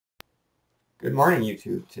Good morning,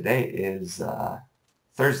 YouTube. Today is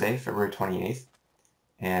Thursday, February 28th,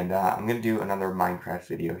 and I'm going to do another Minecraft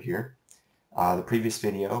video here. The previous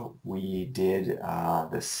video, we did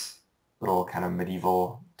this little kind of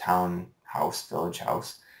medieval town house, village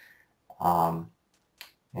house. And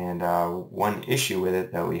one issue with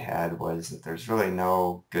it that we had was that there's really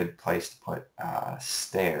no good place to put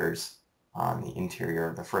stairs on the interior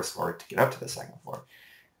of the first floor to get up to the second floor.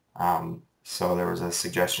 So there was a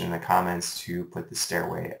suggestion in the comments to put the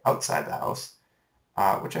stairway outside the house,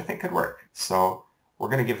 which I think could work. So we're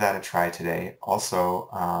going to give that a try today. Also,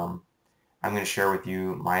 I'm going to share with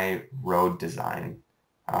you my road design.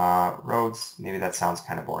 Roads, maybe that sounds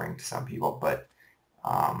kind of boring to some people, but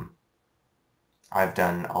I've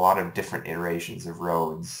done a lot of different iterations of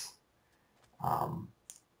roads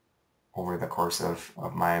over the course of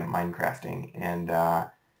my Minecrafting, and the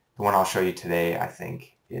one I'll show you today, I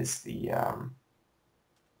think, is the, I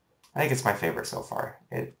think it's my favorite so far.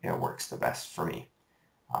 It works the best for me.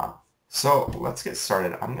 So let's get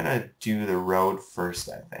started. I'm going to do the road first,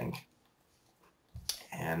 I think.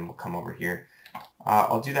 And we'll come over here.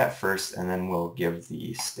 I'll do that first, and then we'll give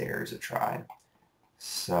the stairs a try.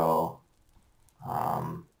 So,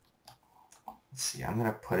 let's see, I'm going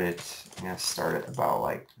to start it about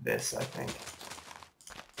like this, I think.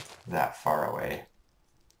 That far away.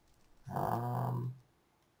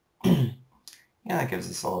 Yeah, that gives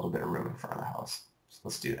us a little bit of room in front of the house. So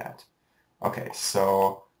let's do that. Okay,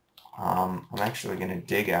 so I'm actually going to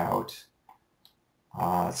dig out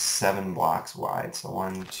 7 blocks wide. So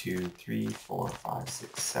 1, 2, 3, 4, 5,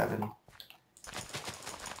 6, 7.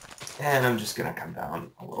 And I'm just going to come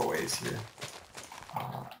down a little ways here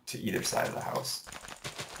to either side of the house.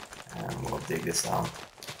 And we'll dig this down.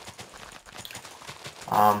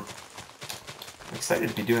 I'm excited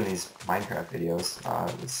to be doing these Minecraft videos.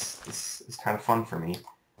 This is kind of fun for me.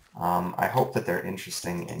 I hope that they're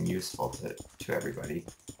interesting and useful to everybody.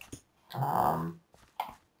 You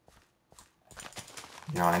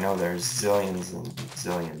know, I know there's zillions and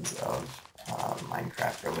zillions of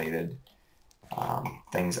Minecraft-related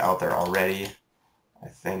things out there already. I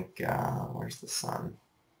think, where's the sun?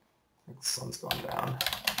 I think the sun's going down.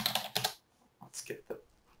 Let's get that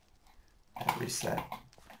reset.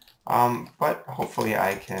 But hopefully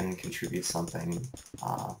I can contribute something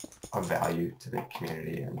of value to the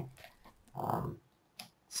community and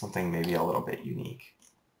something maybe a little bit unique.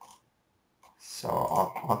 So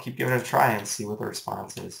I'll keep giving it a try and see what the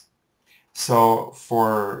response is. So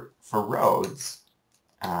for roads,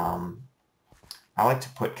 I like to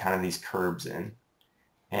put kind of these curbs in,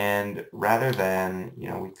 and rather than, you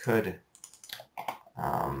know, we could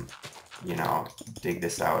you know, dig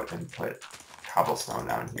this out and put cobblestone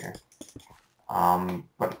down here.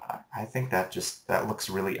 But I think that looks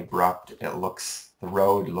really abrupt. The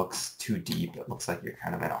road looks too deep. It looks like you're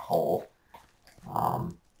kind of in a hole.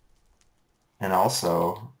 And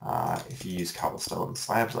also, if you use cobblestone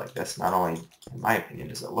slabs like this, not only, in my opinion,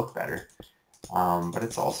 does it look better, but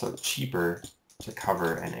it's also cheaper to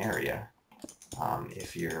cover an area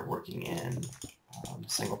if you're working in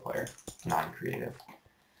single player, non-creative,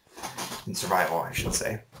 in survival, I should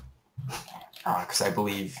say. Because I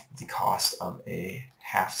believe the cost of a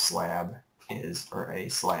half slab or a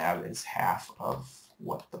slab is half of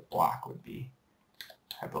what the block would be,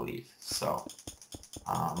 I believe. So,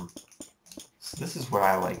 so this is what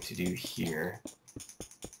I like to do here.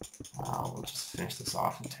 We'll just finish this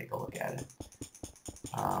off and take a look at it.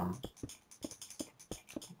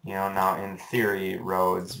 You know, now in theory,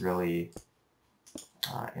 roads really,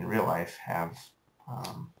 in real life, have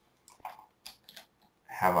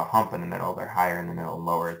a hump in the middle. They're higher in the middle,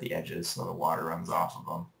 lower at the edges, so the water runs off of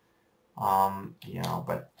them. You know,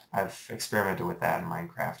 but I've experimented with that in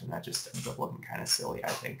Minecraft, and that just ends up looking kind of silly, I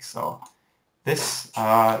think. So this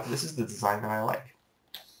is the design that I like.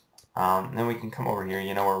 Then we can come over here,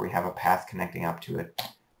 you know, where we have a path connecting up to it.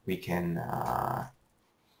 We can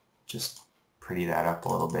just pretty that up a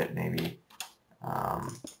little bit, maybe,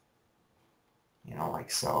 you know,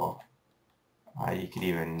 like so. You could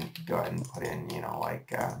even go ahead and put in, you know,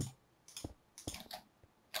 like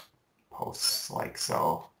posts like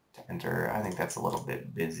so to enter. I think that's a little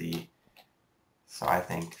bit busy. So I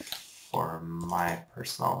think for my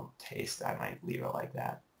personal taste, I might leave it like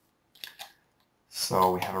that.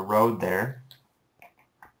 So we have a road there.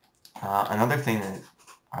 Another thing that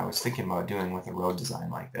I was thinking about doing with a road design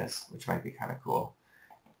like this, which might be kind of cool.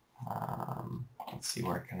 Let's see,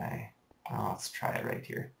 where can I? Oh, let's try it right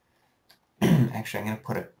here. Actually, I'm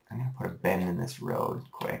gonna put a bend in this road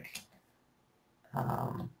quick.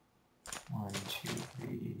 1, 2,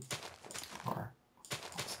 3, 4,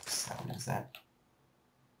 5, 6, 7. Is that?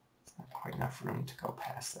 It's not quite enough room to go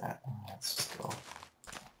past that. Let's just go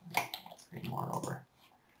 3 more over.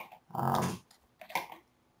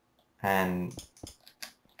 And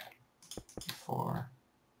 4,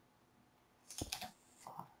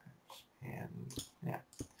 5, and yeah.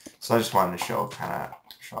 So I just wanted to show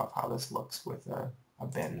off how this looks with a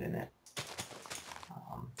bend in it.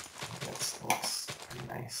 That looks pretty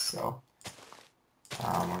nice. So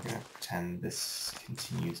we're going to pretend this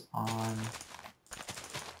continues on.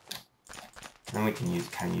 And then we can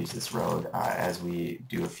kind of use this road as we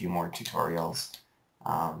do a few more tutorials,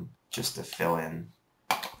 just to fill in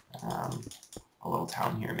a little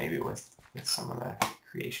town here, maybe with some of the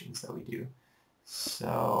creations that we do.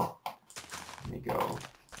 So let me go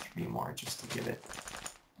 3 more just to give it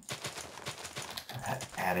that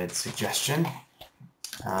added suggestion.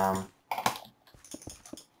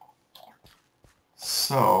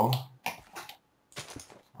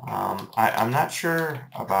 I'm not sure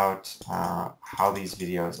about how these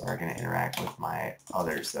videos are going to interact with my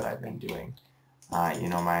others that I've been doing. You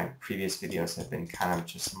know, my previous videos have been kind of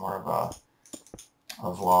just more of a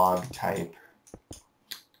vlog type,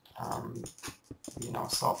 you know,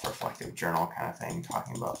 self-reflective journal kind of thing,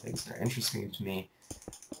 talking about things that are interesting to me,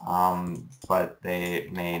 but they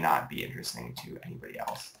may not be interesting to anybody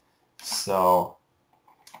else. So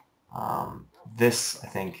this, I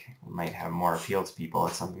think, might have more appeal to people.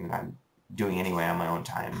 It's something that I'm doing anyway on my own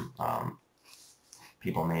time.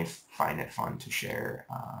 People may find it fun to share.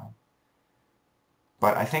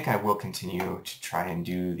 But I think I will continue to try and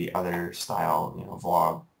do the other style, you know,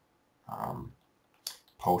 vlog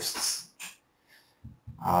posts.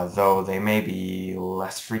 Though they may be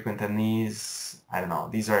less frequent than these. I don't know.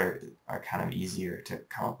 These are kind of easier to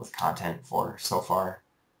come up with content for so far.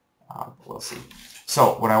 But we'll see.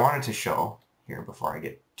 So what I wanted to show here before I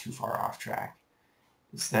get too far off track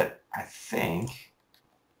is that I think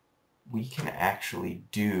we can actually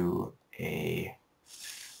do a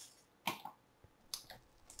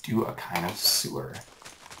kind of sewer.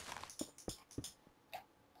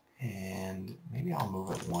 And maybe I'll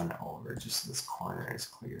move it 1 over just so this corner is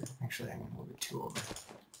clear. Actually, I'm going to move it 2 over.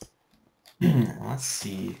 And let's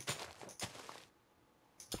see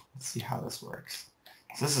how this works.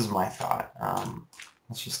 So this is my thought.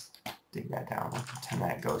 Let's just dig that down. I'll pretend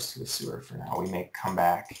that goes to a sewer for now. We may come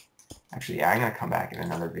back. Actually, yeah, I'm going to come back in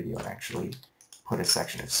another video and actually put a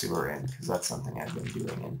section of sewer in, because that's something I've been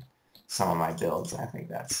doing in some of my builds. I think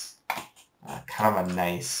that's kind of a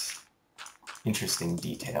nice, interesting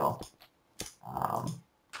detail.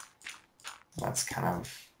 That's kind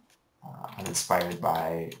of uninspired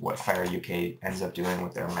by what Fire UK ends up doing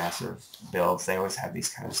with their massive builds. They always have these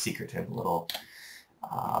kind of secretive little,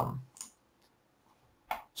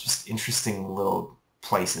 just interesting little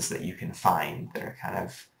places that you can find that are kind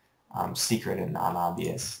of secret and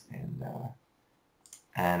non-obvious, and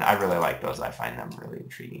I really like those. I find them really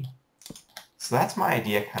intriguing. So that's my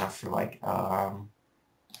idea, kind of for like a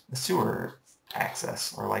sewer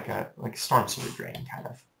access, or like a storm sewer drain, kind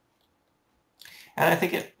of. And I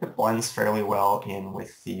think it blends fairly well in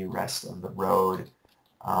with the rest of the road.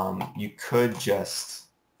 You could just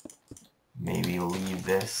maybe leave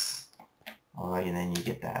this, and then you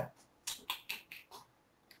get that.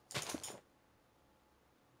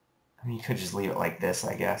 I mean, you could just leave it like this,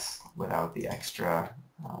 I guess, without the extra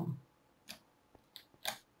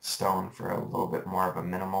stone for a little bit more of a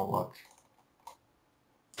minimal look.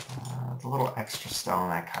 The little extra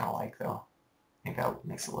stone I kind of like, though. I think that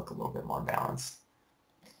makes it look a little bit more balanced.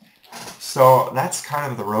 So that's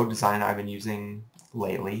kind of the road design I've been using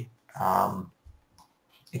lately.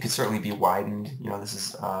 It could certainly be widened. You know, this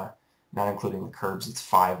is not including the curbs. It's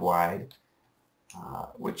 5 wide,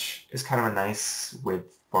 which is kind of a nice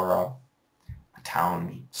width for a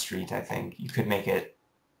town street, I think. You could make it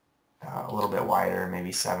a little bit wider,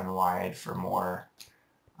 maybe 7 wide for more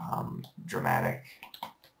dramatic,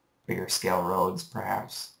 bigger scale roads,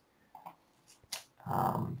 perhaps.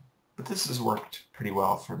 But this has worked pretty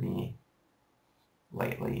well for me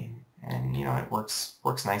lately, and you know, it works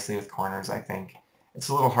nicely with corners. I think it's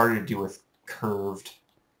a little harder to do with curved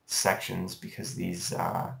sections because these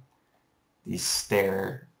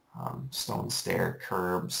stone stair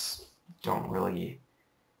curbs don't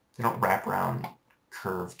wrap around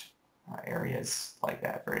curved areas like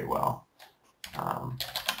that very well.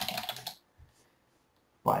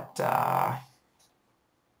 But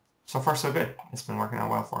so far so good. It's been working out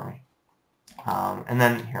well for me. And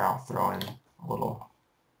then here I'll throw in a little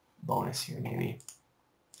bonus here, maybe.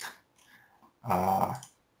 A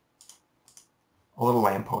little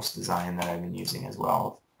lamppost design that I've been using as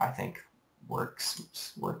well, I think works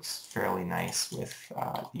fairly nice with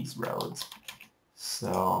these roads.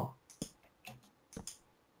 So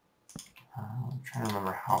trying to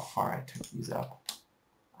remember how far I took these up.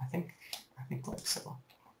 I think like so.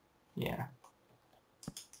 Yeah.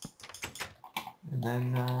 And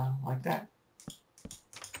then like that.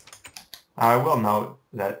 Now I will note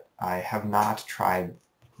that I have not tried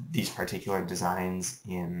these particular designs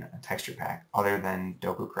in a texture pack other than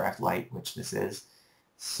DokuCraft Lite, which this is.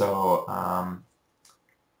 So,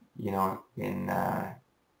 you know, in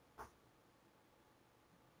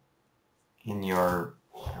your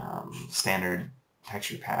standard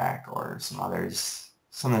texture pack or some others,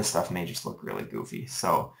 some of this stuff may just look really goofy.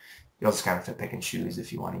 So you'll just kind of have to pick and choose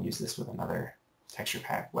if you want to use this with another texture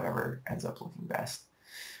pack, whatever ends up looking best.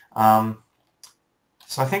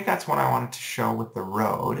 So I think that's what I wanted to show with the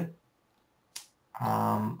road.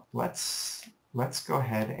 Let's go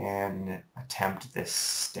ahead and attempt this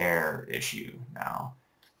stair issue now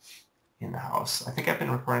in the house. I think I've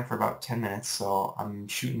been recording for about 10 minutes, so I'm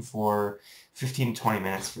shooting for 15 to 20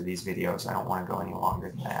 minutes for these videos. I don't want to go any longer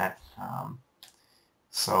than that.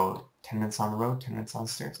 So 10 minutes on the road, 10 minutes on the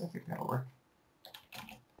stairs. I think that'll work.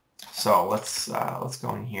 So let's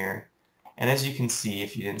go in here. And as you can see,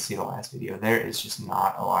 if you didn't see the last video, there is just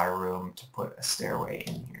not a lot of room to put a stairway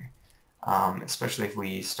in here. Especially if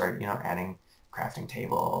we start, you know, adding crafting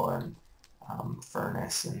table and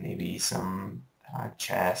furnace and maybe some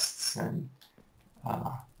chests and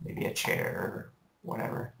maybe a chair or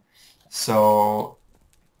whatever. So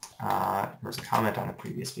there was a comment on a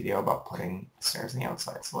previous video about putting stairs on the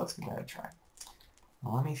outside, so let's give that a try.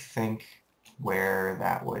 Well, let me think where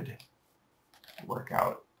that would work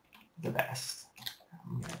out the best.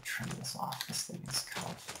 I'm going to trim this off. This thing is kind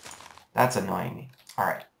of... that's annoying me.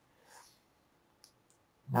 Alright.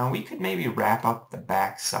 Now we could maybe wrap up the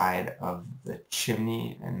back side of the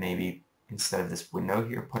chimney and maybe instead of this window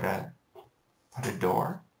here put a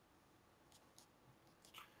door.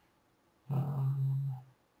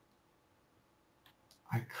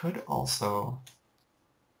 I could also...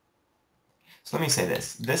 so let me say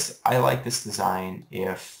this. I like this design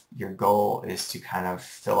if your goal is to kind of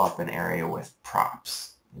fill up an area with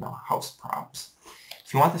props, you know, house props.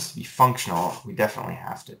 If you want this to be functional, we definitely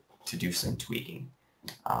have to do some tweaking.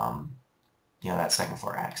 You know, that second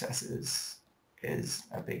floor access is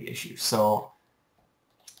a big issue. So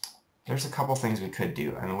there's a couple things we could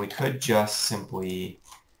do. I mean, we could just simply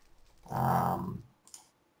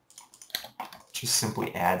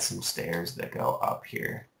add some stairs that go up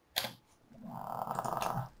here.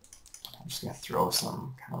 I'm just going to throw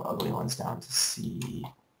some kind of ugly ones down to see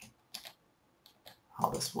how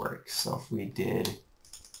this works. So if we did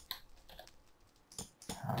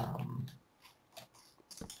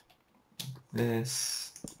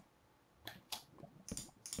this,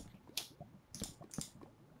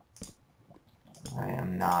 I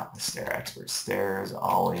am not the stair expert. Stairs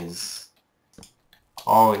always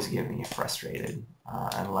get me frustrated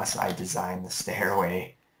unless I design the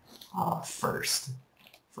stairway first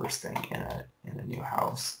thing in a new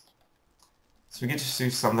house. So we could just do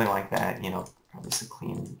something like that, you know, obviously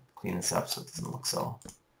clean this up so it doesn't look so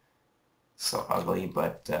ugly,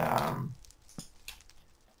 but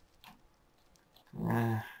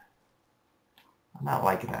I'm not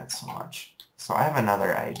liking that so much. So I have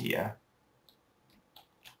another idea.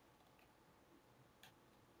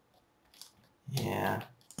 Yeah,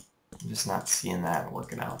 I'm just not seeing that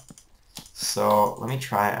working out. So let me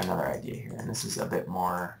try another idea here, and this is a bit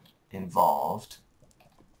more involved.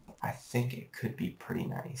 I think it could be pretty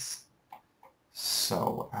nice.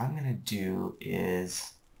 So what I'm going to do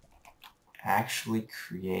is actually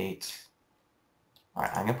create... all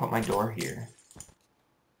right, I'm going to put my door here.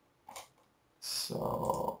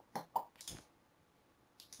 So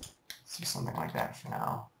let's do something like that for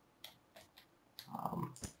now.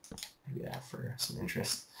 Maybe that for some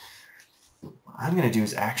interest. What I'm going to do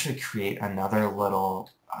is actually create another little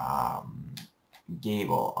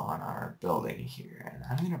gable on our building here, and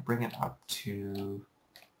I'm going to bring it up to...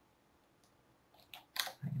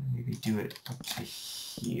 I'm going to maybe do it up to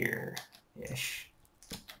here-ish.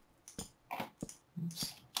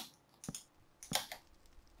 Oops.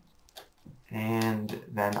 And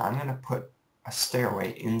then I'm going to put a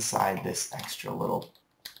stairway inside this extra little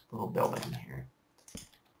building here.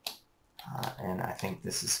 And I think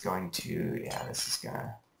this is going to, yeah, this is going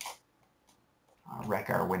to wreck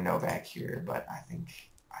our window back here, but I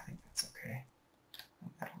think that's okay. I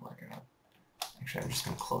think that'll work out. Actually, I'm just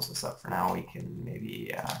going to close this up for now. We can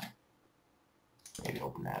maybe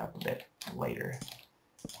open that up a bit later.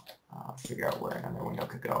 Figure out where another window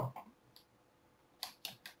could go.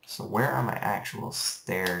 So where are my actual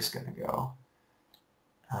stairs going to go?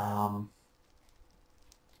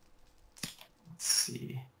 Let's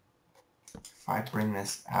see. If I bring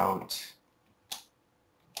this out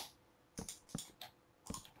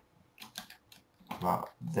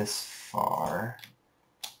about this far,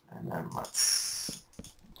 and then let's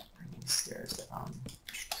bring these stairs down.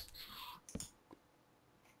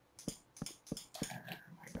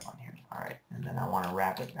 Alright, and then I want to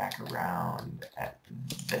wrap it back around at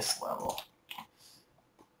this level.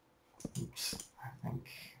 Oops, I think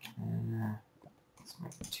let's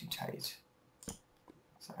make it too tight.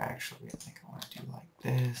 So actually, I think I want to do like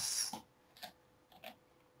this.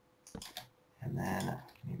 And then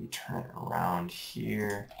maybe turn it around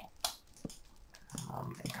here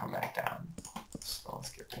and come back down. So let's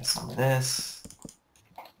get rid of some of this.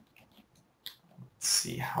 Let's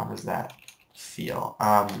see, how does that feel?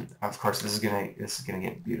 Of course, this is gonna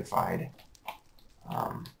get beautified.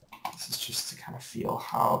 This is just to kind of feel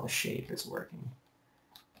how the shape is working.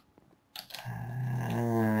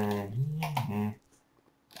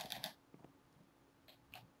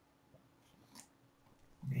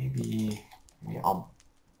 Maybe I'll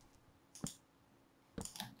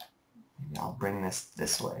bring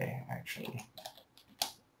this way. Actually,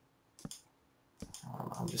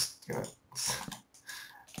 I'm just gonna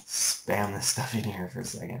spam this stuff in here for a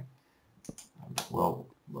second. It will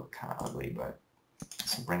look kind of ugly, but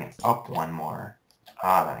so bring it up one more. Then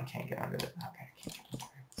I can't get under it. Okay, I can't get under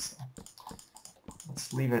it. So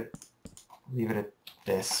let's leave it at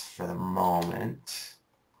this for the moment.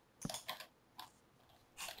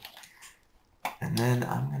 And then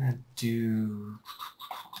I'm gonna do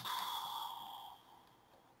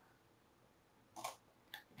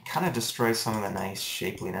kind of destroy some of the nice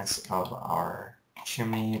shapeliness of our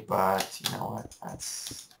chimney, but you know what?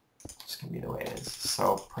 That's just gonna be the way it is.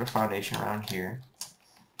 So put a foundation around here,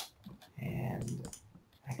 and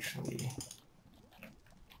actually,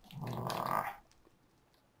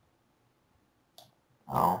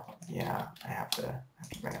 oh yeah, I have to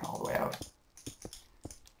bring it all the way out.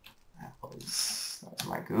 That was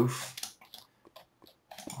my goof.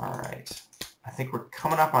 All right, I think we're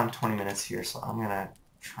coming up on 20 minutes here, so I'm gonna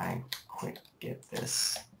try and quick get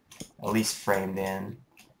this at least framed in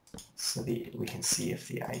so we can see if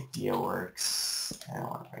the idea works. And I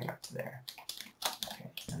want to bring it up to there.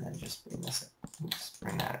 Okay, and then just bring this,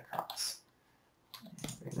 bring that across.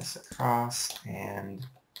 Bring this across and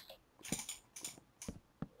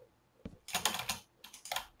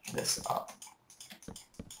this up.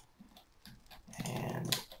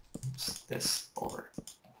 And this over.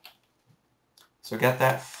 So got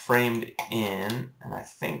that framed in, and I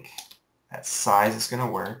think that size is going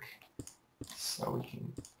to work. So we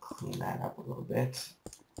can clean that up a little bit.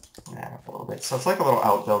 Clean that up a little bit. So it's like a little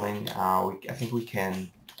outbuilding. I think we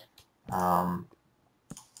can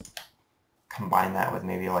combine that with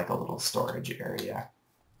maybe like a little storage area,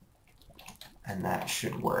 and that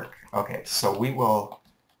should work. Okay, so we will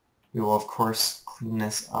of course clean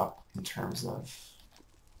this up in terms of,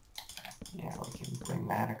 yeah, we can bring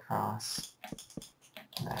that across.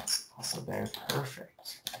 And that's also there.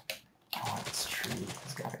 Perfect. Oh, this tree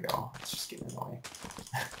has got to go. It's just getting in the way.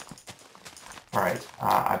 Alright,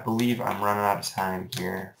 I believe I'm running out of time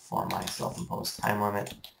here for my self-imposed time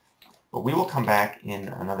limit. But we will come back in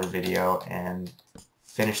another video and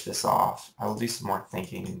finish this off. I will do some more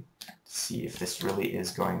thinking to see if this really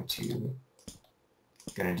is going to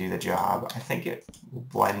do the job. I think it will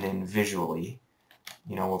blend in visually.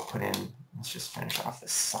 You know, we'll put in, let's just finish off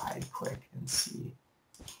this side quick and see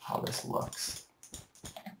how this looks.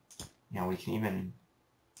 You know, we can even,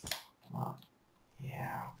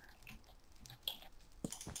 yeah.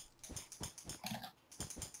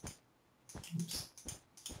 Oops.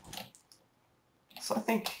 So I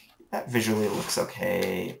think that visually looks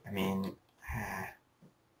okay. I mean,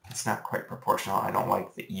 it's not quite proportional. I don't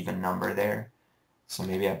like the even number there. So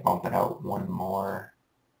maybe I bump it out one more,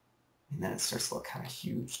 and then it starts to look kind of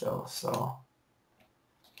huge though. So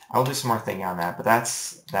I'll do some more thinking on that, but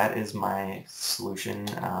that is my solution,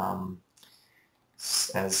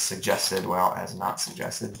 as suggested, well, as not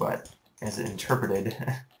suggested, but as interpreted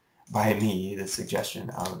by me, the suggestion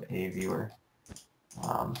of a viewer,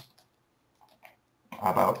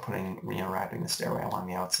 about putting, wrapping the stairway along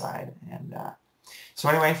the outside. And so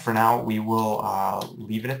anyway, for now, we will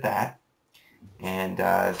leave it at that. And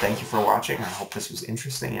thank you for watching. I hope this was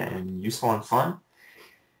interesting and useful and fun.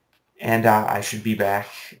 And I should be back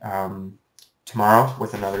tomorrow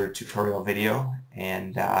with another tutorial video.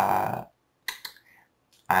 And I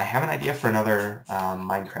have an idea for another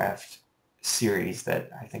Minecraft series that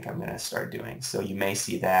I think I'm going to start doing. So you may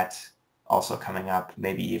see that also coming up,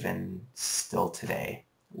 maybe even still today.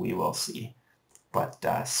 We will see, but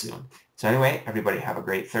soon. So anyway, everybody have a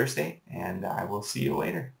great Thursday, and I will see you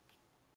later.